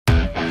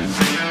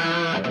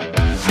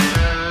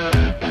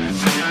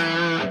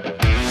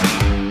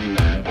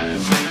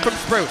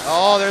Spruce.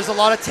 Oh, there's a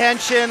lot of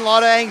tension, a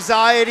lot of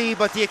anxiety,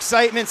 but the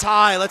excitement's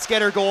high. Let's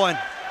get her going.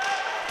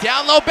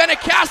 Down low,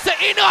 Benincasa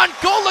in on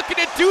goal, looking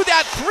to do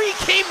that 3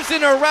 games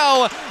in a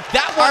row.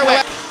 That one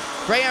went.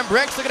 Graham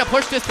Breck's looking to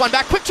push this one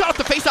back. Quick shot off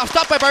the faceoff,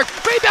 stopped by Breck.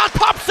 Rebound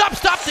pops up,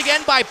 stopped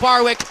again by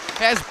Barwick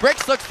as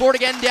Bricks looks forward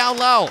again down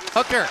low.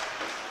 Hooker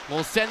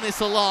will send this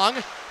along.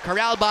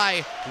 Corralled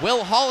by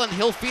Will Holland.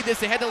 He'll feed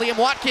this ahead to Liam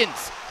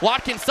Watkins.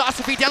 Watkins sauce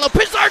her feet down low.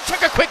 Pizarro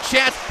took a quick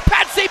chance.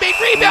 Pad save made.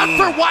 Rebound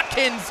for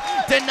Watkins.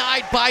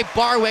 Denied by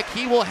Barwick.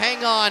 He will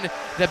hang on.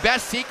 The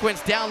best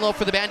sequence down low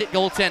for the Bandit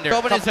goaltender.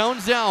 Over in his own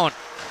zone.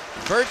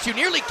 Virtue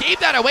nearly gave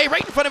that away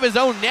right in front of his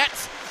own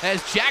net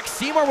as Jack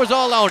Seymour was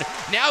all alone.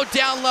 Now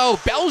down low,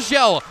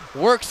 Belgio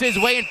works his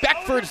way and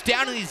Beckford's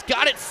down and he's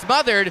got it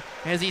smothered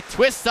as he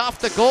twists off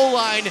the goal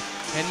line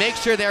and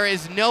makes sure there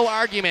is no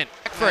argument.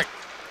 Beckford,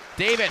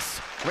 Davis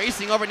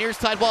racing over near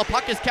side wall.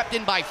 Puck is kept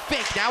in by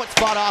Fink. Now it's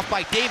fought off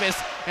by Davis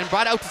and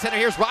brought out to center.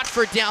 Here's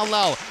Rochford down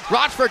low.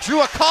 Rochford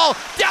drew a call.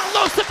 Down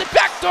low, slipped it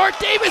back door.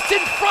 Davis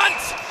in front.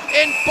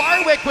 And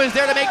Barwick was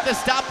there to make the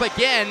stop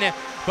again.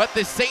 But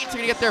the Saints are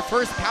going to get their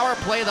first power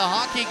play of the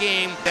hockey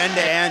game. End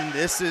to end,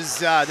 this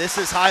is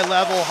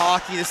high-level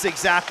hockey. This is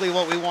exactly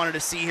what we wanted to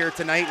see here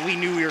tonight. We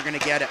knew we were going to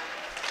get it.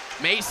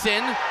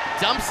 Mason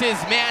dumps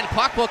his man.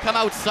 Puck will come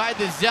outside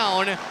the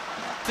zone.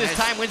 This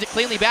time wins it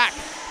cleanly back.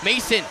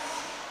 Mason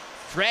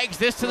drags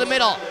this to the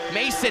middle.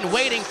 Mason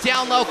waiting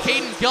down low.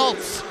 Caiden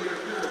Gault.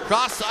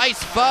 Cross ice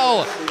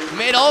foe.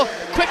 Middle.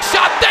 Quick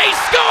shot. They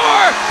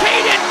score!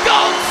 Caiden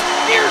Gault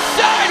near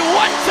side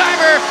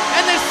one-timer.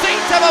 And the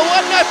Saints have a 1-0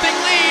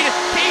 lead.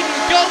 Caiden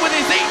Gault with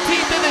his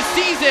 18th of the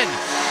season.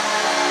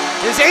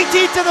 His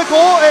 18th of the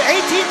goal,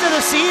 18th of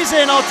the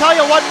season. I'll tell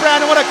you what,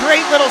 Brandon, what a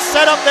great little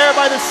setup there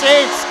by the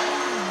Saints.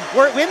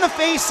 We're in the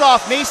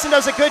face-off. Mason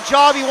does a good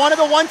job. He wanted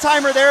the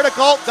one-timer there to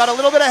Gault. Got a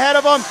little bit ahead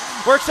of him.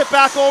 Works it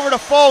back over to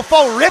Foe.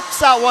 Foe rips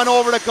that one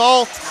over to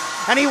Gault.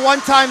 And he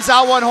one-times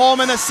that one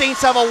home, and the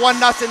Saints have a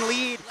 1-0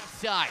 lead.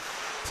 Left side,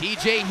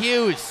 TJ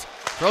Hughes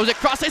throws it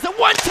cross ice. A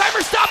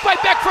one-timer stopped by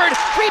Beckford.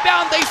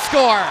 Rebound, they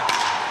score.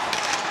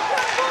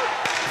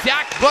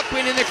 Zach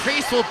Bookman in the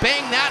crease will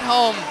bang that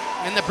home.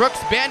 And the Brooks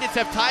Bandits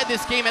have tied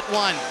this game at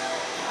 1.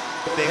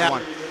 Big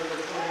one.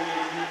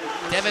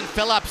 Devin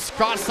Phillips,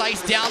 cross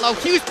ice down low.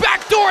 Hughes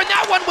backdoor, and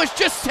that one was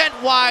just sent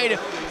wide.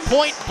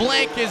 Point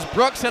blank as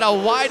Brooks had a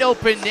wide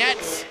open net.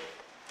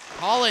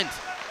 Holland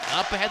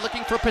up ahead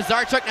looking for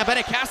Pizarro. Now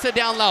Benincasa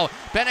down low.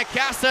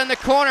 Benincasa in the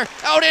corner.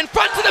 Out in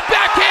front to the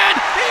backhand.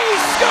 He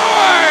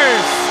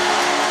scores!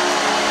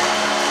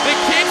 The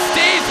kid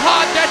stays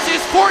hot. That's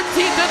his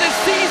 14th of the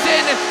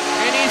season.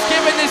 And he's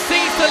given the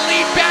Saints the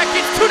lead back.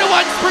 It's 2-1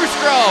 Spruce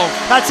Grove.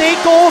 That's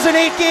 8 goals in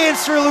 8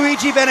 games for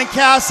Luigi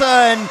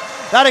Benincasa, and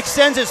that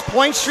extends his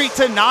point streak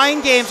to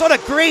 9 games. What a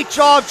great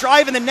job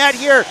driving the net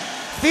here.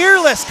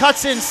 Fearless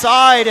cuts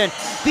inside and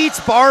beats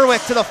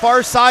Barwick to the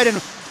far side, and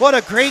what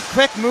a great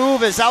quick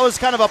move, as that was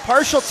kind of a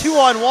partial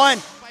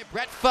 2-on-1. By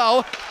Brett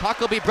Foe. Puck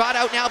will be brought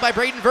out now by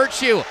Braden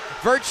Virtue.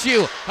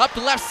 Virtue up the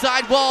left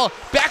side wall.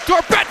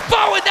 Backdoor Brett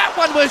Foe, and that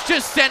one was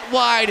just sent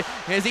wide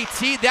as he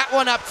teed that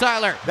one up,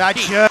 Tyler.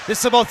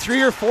 This is about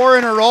 3 or 4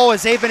 in a row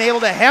as they've been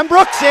able to hem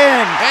Brooks in.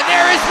 And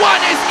there is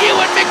one as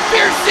Ewan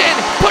McPherson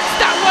puts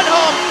that one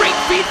home. Great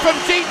feed from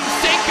Jaden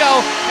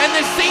Senko, and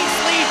the Saints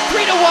lead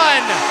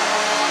 3-1.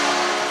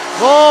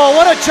 Oh,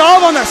 what a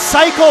job on the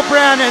cycle,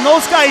 Brandon.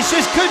 Those guys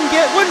just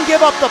wouldn't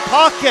give up the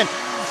puck, and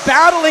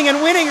battling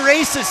and winning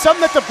races.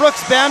 Something that the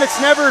Brooks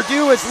Bandits never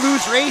do is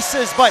lose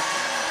races. But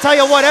tell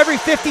you what, every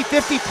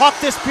 50-50 puck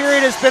this period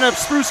has been a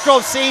Spruce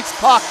Grove Saints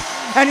puck.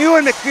 And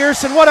Ewan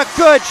McPherson, what a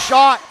good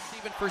shot.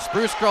 Even for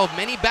Spruce Grove,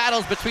 many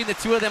battles between the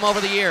two of them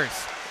over the years.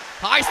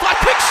 High slot,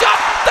 quick shot,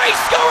 they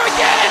score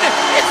again!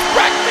 It's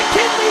Breck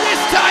McKinley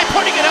this time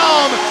putting it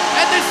home,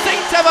 and the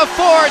Saints have a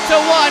 4-1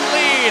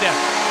 lead.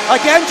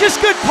 Again, just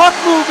good puck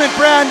movement,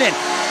 Brandon.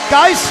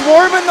 Guys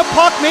swarming the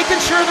puck, making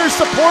sure they're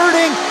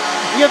supporting.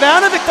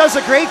 Jovanovic does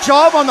a great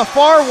job on the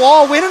far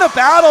wall, winning a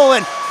battle,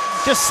 and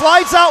just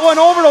slides that one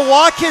over to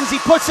Watkins. He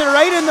puts it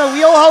right in the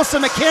wheelhouse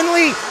of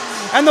McKinley,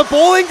 and the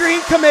Bowling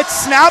Green commit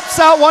snaps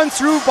that one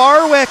through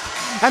Barwick,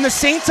 and the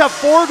Saints have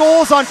 4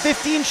 goals on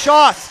 15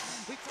 shots.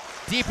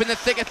 Deep in the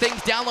thick of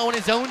things, down low in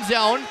his own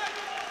zone.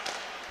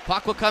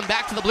 Puck will come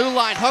back to the blue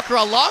line. Hooker,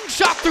 a long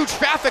shot through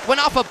traffic,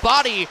 went off a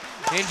body,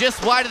 and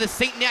just wide of the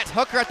Saint net.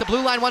 Hooker at the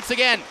blue line once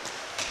again.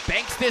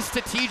 Banks this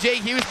to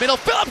TJ Hughes, middle.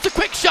 Phillips, a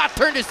quick shot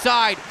turned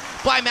aside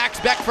by Max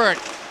Beckford.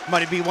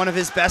 Might be one of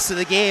his best of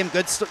the game.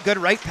 Good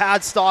right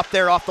pad stop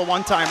there off the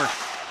one-timer.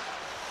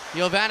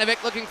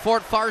 Jovanovic looking for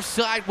it far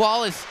side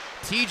wall as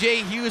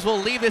TJ Hughes will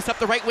leave this up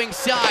the right wing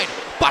side.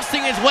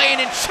 Busting his way in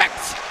and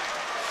checked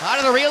out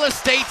of the real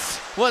estate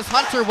was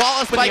Hunter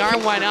Wallace, but the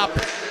arm went up.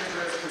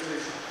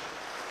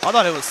 I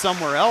thought it was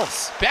somewhere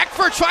else.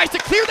 Beckford tries to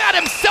clear that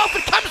himself.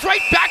 It comes right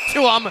back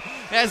to him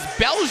as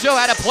Belgio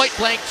had a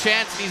point-blank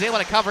chance, and he's able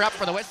to cover up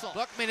for the whistle.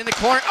 Bookman in the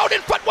corner, out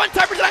in front,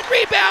 one-timer tonight,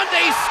 rebound,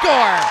 they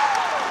score!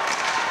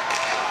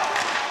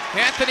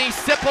 Anthony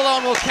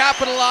Cipollone will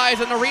capitalize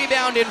on the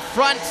rebound in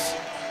front.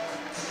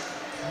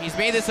 He's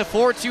made this a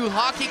 4-2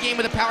 hockey game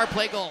with a power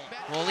play goal.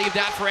 We'll leave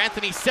that for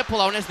Anthony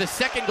Cipollone as the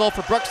second goal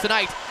for Brooks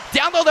tonight.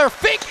 Down low there,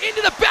 Fink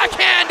into the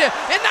backhand,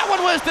 and that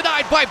one was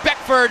denied by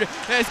Beckford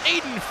as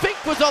Aiden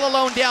Fink was all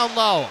alone down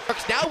low.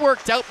 Brooks now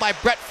worked out by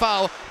Brett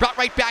Fow, brought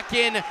right back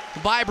in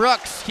by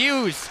Brooks.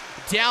 Hughes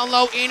down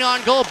low, in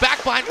on goal,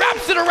 back behind,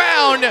 wraps it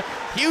around.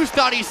 Hughes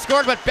thought he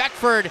scored, but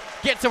Beckford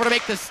gets over to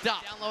make the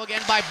stop. Down low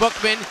again by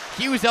Bookman.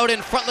 Hughes out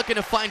in front looking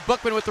to find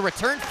Bookman with the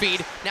return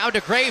feed. Now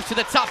DeGraves to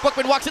the top.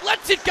 Bookman walks it,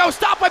 lets it go,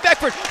 stopped by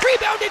Beckford.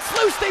 Rebound, it's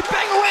loose, they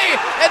bang away,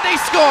 and they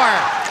score.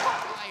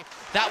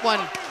 That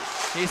one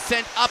is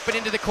sent up and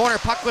into the corner.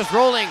 Puck was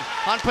rolling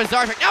on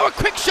Pizarnik. Now a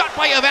quick shot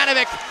by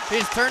Jovanovic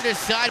is turned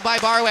aside by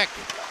Barwick.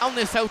 On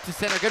this out to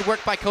center. Good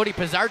work by Cody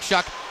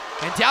Pizarnik.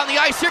 And down the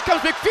ice, here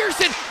comes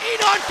McPherson.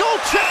 In on goal,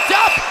 tripped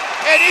up.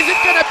 It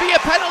isn't going to be a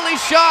penalty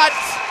shot.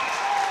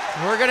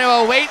 We're going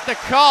to await the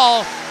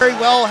call. Very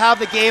well have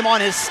the game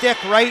on his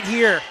stick right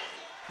here.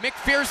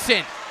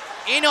 McPherson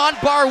in on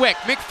Barwick.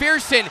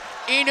 McPherson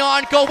in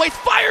on goal. Waits,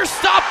 fire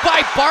stopped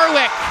by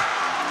Barwick.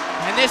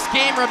 And this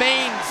game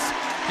remains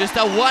just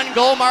a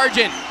 1-goal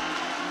margin.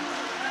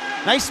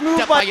 Nice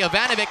move by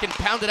Jovanovic and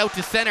pounded out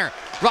to center.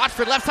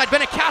 Rochford left side,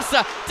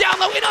 Benincasa down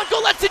low, in on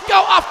goal, lets it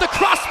go off the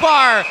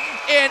crossbar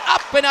and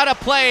up and out of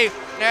play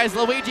as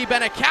Luigi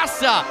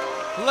Benincasa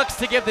looks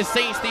to give the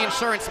Saints the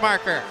insurance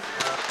marker.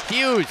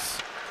 Hughes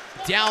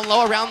down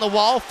low around the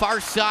wall, far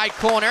side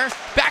corner,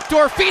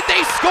 backdoor feed,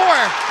 they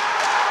score.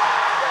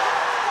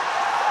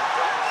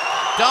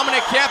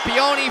 Dominic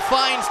Campione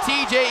finds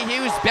TJ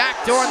Hughes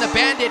backdoor, and the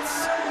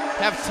Bandits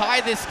have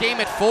tied this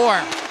game at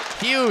 4.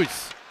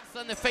 Hughes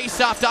on the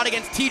face-off dot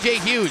against TJ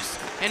Hughes,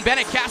 and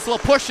Benincasa will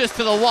push this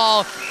to the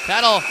wall.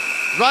 That'll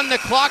run the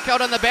clock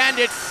out on the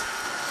Bandits.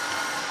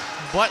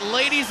 But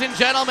ladies and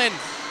gentlemen,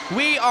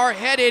 we are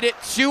headed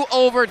to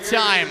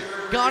overtime.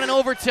 Gone in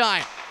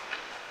overtime.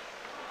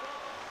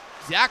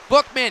 Zach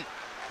Bookman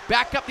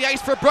back up the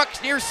ice for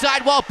Brooks, near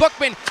side wall.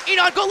 Bookman in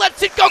on goal,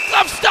 lets it go.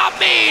 Glove stop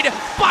made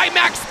by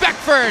Max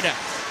Beckford.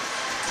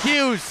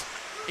 Hughes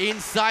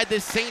inside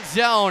the Saint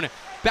zone.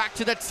 Back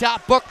to the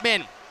top,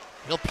 Bookman.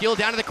 He'll peel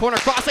down to the corner,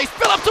 cross ice,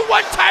 Phillips a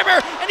one-timer,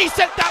 and he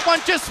sent that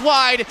one just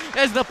wide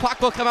as the puck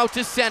will come out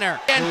to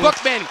center. And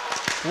Bookman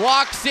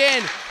walks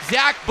in.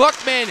 Zach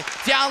Bookman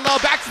down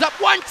low, backs it up,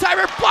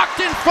 one-timer,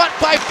 blocked in front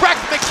by Breck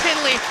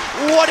McKinley.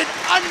 What an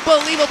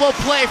unbelievable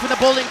play from the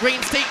Bowling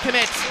Green State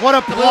commit. What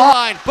a blue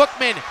line.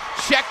 Bookman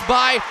checked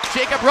by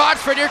Jacob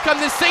Rochford. Here come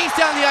the Saints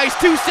down the ice,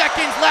 2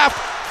 seconds left.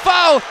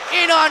 Foul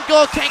in on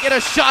goal, can't get a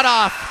shot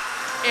off.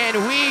 And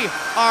we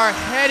are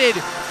headed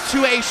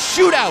to a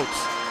shootout.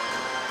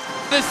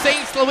 The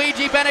Saints,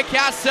 Luigi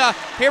Benincasa,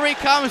 here he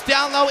comes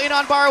down low, in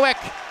on Barwick.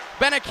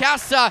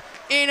 Benincasa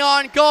in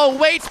on goal,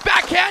 waits,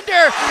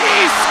 backhander,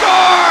 he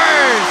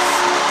scores!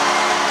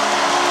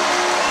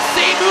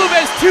 Same move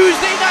as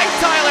Tuesday night,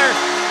 Tyler.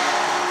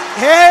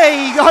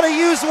 Hey, you gotta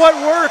use what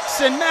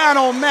works, and man,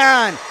 oh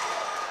man.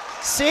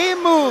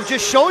 Same move,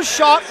 just shows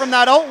shot from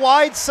that out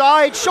wide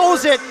side,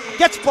 shows it,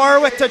 gets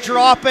Barwick to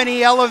drop, and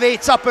he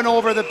elevates up and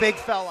over the big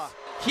fella.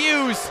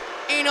 Hughes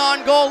in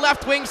on goal,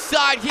 left wing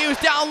side. Hughes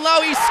down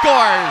low, he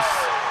scores.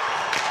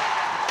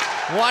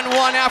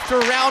 1-1 after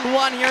round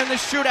 1 here in the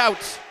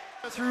shootout.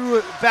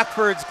 Through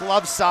Beckford's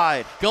glove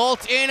side.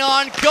 Gault in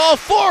on goal,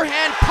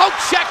 forehand poke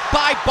check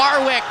by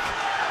Barwick.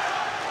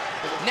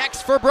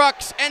 Next for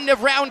Brooks, end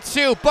of round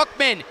 2.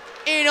 Bookman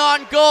in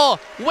on goal,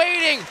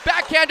 waiting,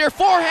 backhander,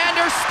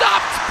 forehander,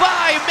 stopped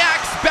by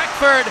Max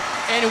Beckford,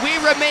 and we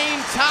remain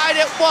tied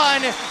at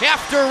 1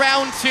 after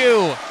round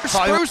 2.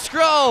 Spruce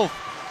Grove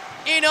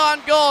in on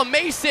goal,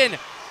 Mason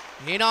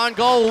in on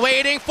goal,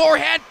 waiting,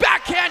 forehand,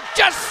 backhand,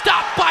 just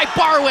stopped by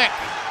Barwick.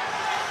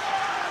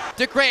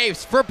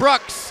 DeGraves for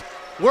Brooks,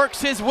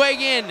 works his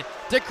way in.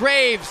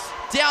 DeGraves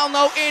down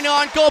low, in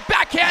on goal,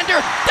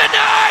 backhander,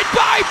 denied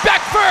by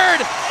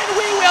Beckford, and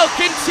we will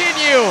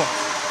continue.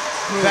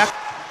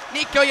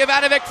 Niko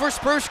Jovanovic for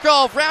Spruce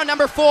Grove, round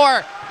number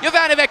 4.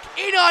 Jovanovic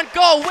in on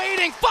goal,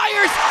 waiting,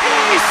 fires,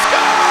 he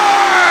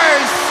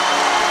scores!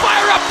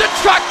 Fire up the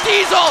truck,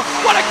 Diesel,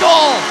 what a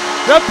goal!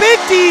 The big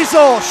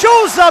Diesel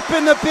shows up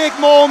in the big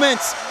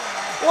moments.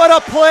 What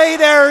a play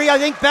there. I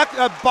think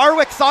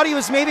Barwick thought he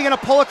was maybe going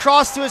to pull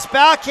across to his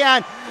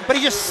backhand, but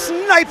he just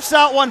snipes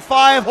that one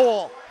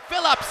 5-hole.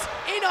 Phillips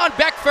in on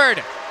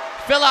Beckford.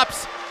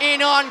 Phillips in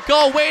on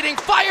goal, waiting,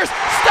 fires,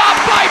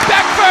 stopped by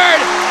Beckford,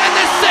 and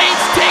the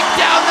Saints take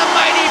down the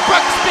mighty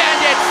Brooks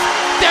Bandits.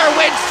 Their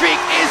win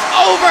streak is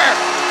over,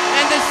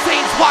 and the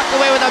Saints walk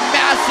away with a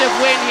massive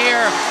win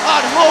here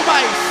on home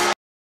ice